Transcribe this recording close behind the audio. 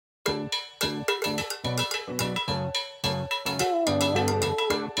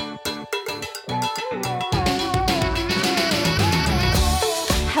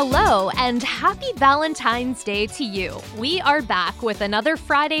Hello and happy Valentine's Day to you. We are back with another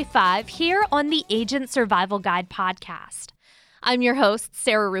Friday 5 here on the Agent Survival Guide podcast. I'm your host,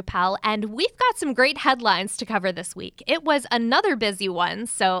 Sarah Ruppel, and we've got some great headlines to cover this week. It was another busy one,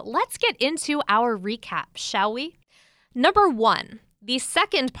 so let's get into our recap, shall we? Number 1, the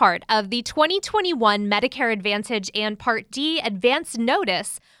second part of the 2021 Medicare Advantage and Part D Advance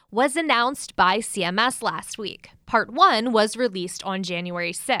Notice was announced by CMS last week. Part 1 was released on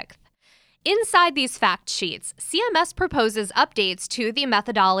January 6th. Inside these fact sheets, CMS proposes updates to the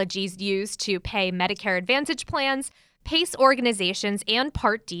methodologies used to pay Medicare Advantage plans, PACE organizations, and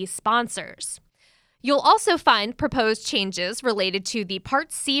Part D sponsors. You'll also find proposed changes related to the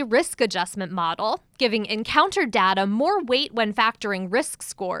Part C risk adjustment model, giving encounter data more weight when factoring risk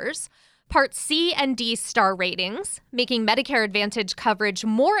scores, Part C and D star ratings, making Medicare Advantage coverage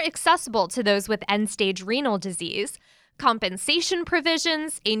more accessible to those with end-stage renal disease, compensation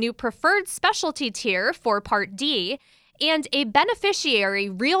provisions, a new preferred specialty tier for Part D, and a beneficiary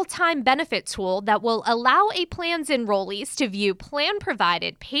real-time benefit tool that will allow a plan's enrollees to view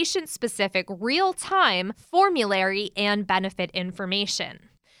plan-provided, patient-specific, real-time formulary and benefit information.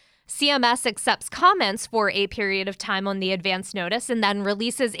 CMS accepts comments for a period of time on the advance notice and then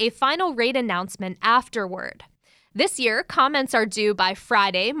releases a final rate announcement afterward. This year, comments are due by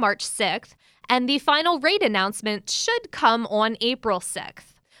Friday, March 6th, and the final rate announcement should come on April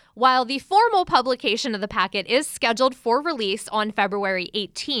 6th. While the formal publication of the packet is scheduled for release on February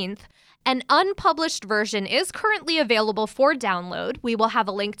 18th, an unpublished version is currently available for download. We will have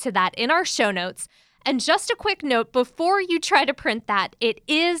a link to that in our show notes. And just a quick note before you try to print that, it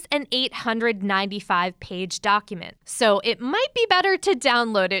is an 895-page document, so it might be better to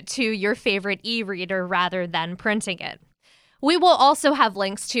download it to your favorite e-reader rather than printing it. We will also have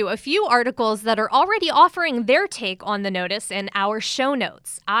links to a few articles that are already offering their take on the notice in our show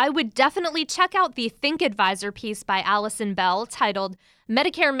notes. I would definitely check out the Think Advisor piece by Allison Bell titled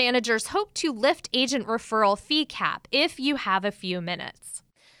Medicare Managers Hope to Lift Agent Referral Fee Cap if you have a few minutes.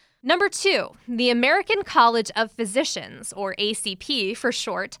 Number 2, the American College of Physicians, or ACP for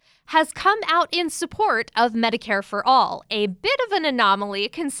short, has come out in support of Medicare for All, a bit of an anomaly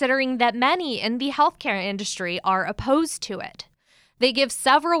considering that many in the healthcare industry are opposed to it. They give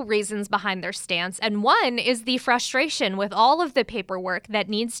several reasons behind their stance, and one is the frustration with all of the paperwork that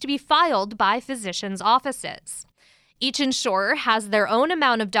needs to be filed by physicians' offices. Each insurer has their own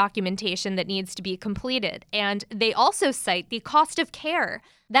amount of documentation that needs to be completed, and they also cite the cost of care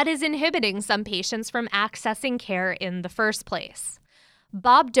that is inhibiting some patients from accessing care in the first place.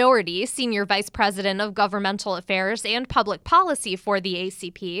 Bob Doherty, Senior Vice President of Governmental Affairs and Public Policy for the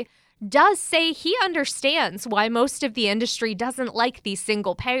ACP, does say he understands why most of the industry doesn't like the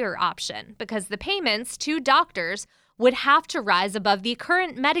single-payer option, because the payments to doctors would have to rise above the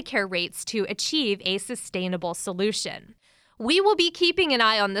current Medicare rates to achieve a sustainable solution. We will be keeping an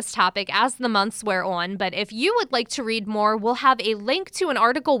eye on this topic as the months wear on, but if you would like to read more, we'll have a link to an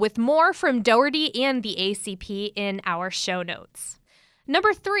article with more from Doherty and the ACP in our show notes.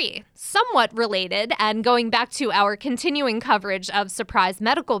 Number 3, somewhat related, and going back to our continuing coverage of surprise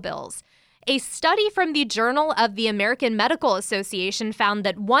medical bills, a study from the Journal of the American Medical Association found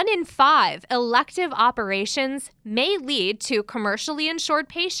that 1 in 5 elective operations may lead to commercially insured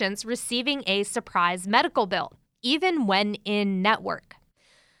patients receiving a surprise medical bill, even when in-network.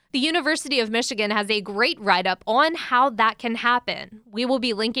 The University of Michigan has a great write-up on how that can happen. We will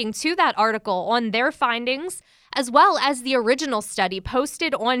be linking to that article on their findings, as well as the original study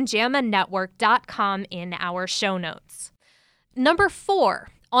posted on JAMAnetwork.com in our show notes. Number 4,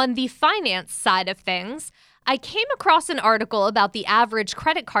 on the finance side of things, I came across an article about the average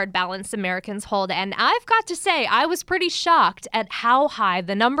credit card balance Americans hold, and I've got to say I was pretty shocked at how high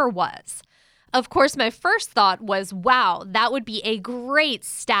the number was. Of course, my first thought was, wow, that would be a great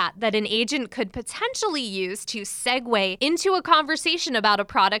stat that an agent could potentially use to segue into a conversation about a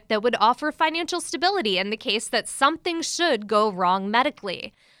product that would offer financial stability in the case that something should go wrong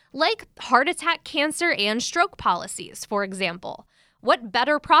medically, like heart attack, cancer, and stroke policies, for example. What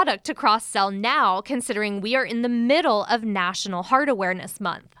better product to cross-sell now, considering we are in the middle of National Heart Awareness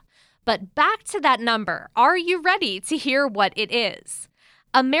Month? But back to that number. Are you ready to hear what it is?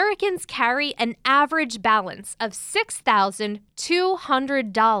 Americans carry an average balance of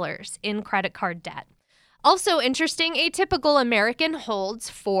 $6,200 in credit card debt. Also interesting, a typical American holds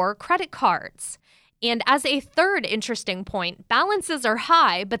 4 credit cards. And as a third interesting point, balances are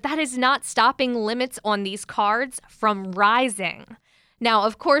high, but that is not stopping limits on these cards from rising. Now,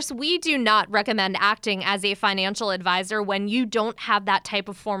 of course, we do not recommend acting as a financial advisor when you don't have that type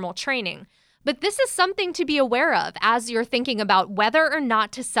of formal training. But this is something to be aware of as you're thinking about whether or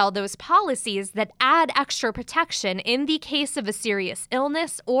not to sell those policies that add extra protection in the case of a serious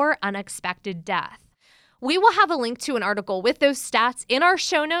illness or unexpected death. We will have a link to an article with those stats in our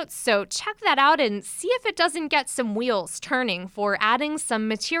show notes, so check that out and see if it doesn't get some wheels turning for adding some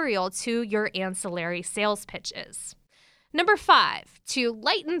material to your ancillary sales pitches. Number 5, to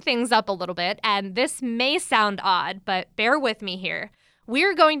lighten things up a little bit, and this may sound odd, but bear with me here,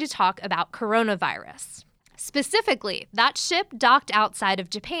 we're going to talk about coronavirus. Specifically, that ship docked outside of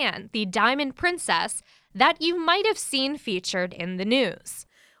Japan, the Diamond Princess, that you might have seen featured in the news.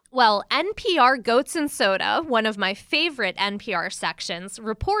 Well, NPR Goats and Soda, one of my favorite NPR sections,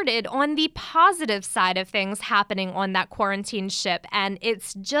 reported on the positive side of things happening on that quarantined ship, and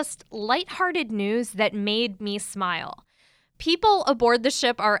it's just lighthearted news that made me smile. People aboard the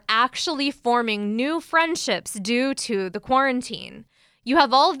ship are actually forming new friendships due to the quarantine. You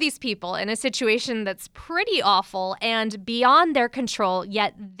have all of these people in a situation that's pretty awful and beyond their control,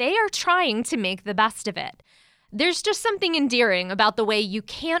 yet they are trying to make the best of it. There's just something endearing about the way you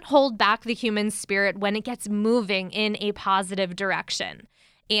can't hold back the human spirit when it gets moving in a positive direction.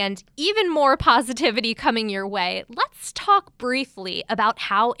 And even more positivity coming your way, let's talk briefly about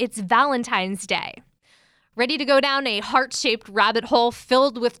how it's Valentine's Day. Ready to go down a heart-shaped rabbit hole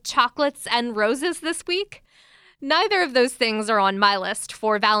filled with chocolates and roses this week? Neither of those things are on my list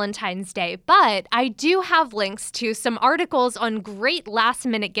for Valentine's Day, but I do have links to some articles on great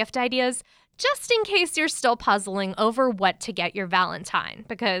last-minute gift ideas, just in case you're still puzzling over what to get your Valentine,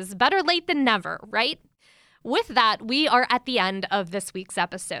 because better late than never, right? With that, we are at the end of this week's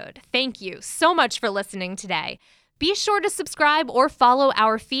episode. Thank you so much for listening today. Be sure to subscribe or follow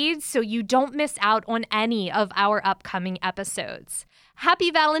our feeds so you don't miss out on any of our upcoming episodes.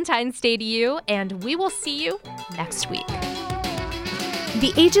 Happy Valentine's Day to you, and we will see you next week.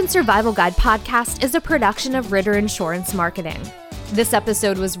 The Agent Survival Guide podcast is a production of Ritter Insurance Marketing. This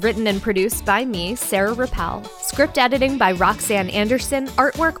episode was written and produced by me, Sarah Rappel. Script editing by Roxanne Anderson.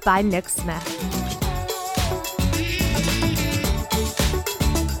 Artwork by Nick Smith.